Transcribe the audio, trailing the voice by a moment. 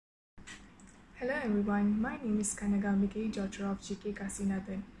Hello everyone, my name is Kanagambike, daughter of G.K.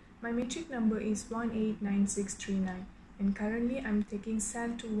 Kasinathan. My metric number is 189639 and currently I'm taking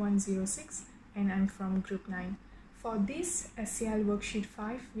Cel2106 and I'm from group 9. For this SCL worksheet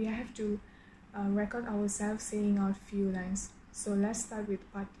 5, we have to record ourselves saying out few lines. So let's start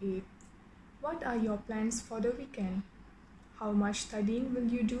with part 8. What are your plans for the weekend? How much studying will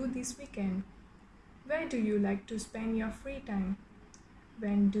you do this weekend? Where do you like to spend your free time?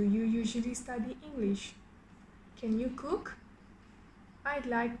 When do you usually study English? Can you cook? I'd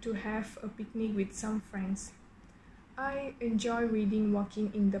like to have a picnic with some friends. I enjoy reading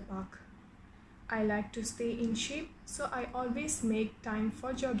walking in the park. I like to stay in shape, so I always make time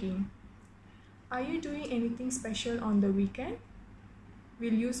for jogging. Are you doing anything special on the weekend?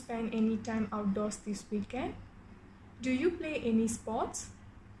 Will you spend any time outdoors this weekend? Do you play any sports?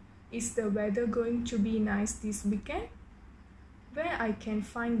 Is the weather going to be nice this weekend? Where I can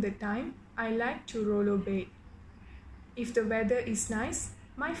find the time, I like to rollerblade. If the weather is nice,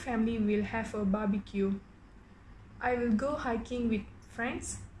 my family will have a barbecue. I will go hiking with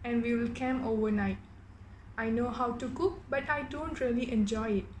friends and we will camp overnight. I know how to cook, but I don't really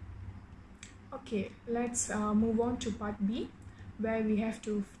enjoy it. Okay, let's move on to part B, where we have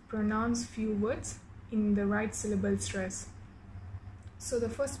to pronounce few words in the right syllable stress. So the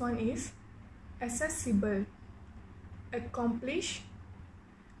first one is accessible, accomplish,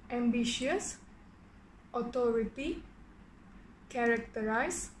 ambitious, authority,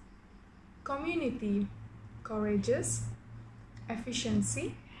 characterize, community, courageous,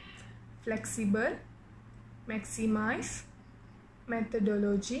 efficiency, flexible, maximize,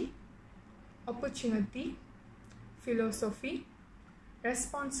 methodology, opportunity, philosophy,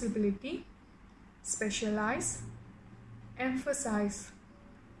 responsibility, specialize, emphasize,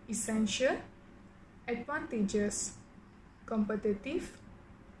 essential, advantageous, competitive,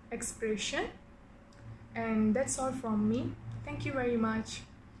 expression. And that's all from me. Thank you very much.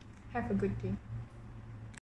 Have a good day.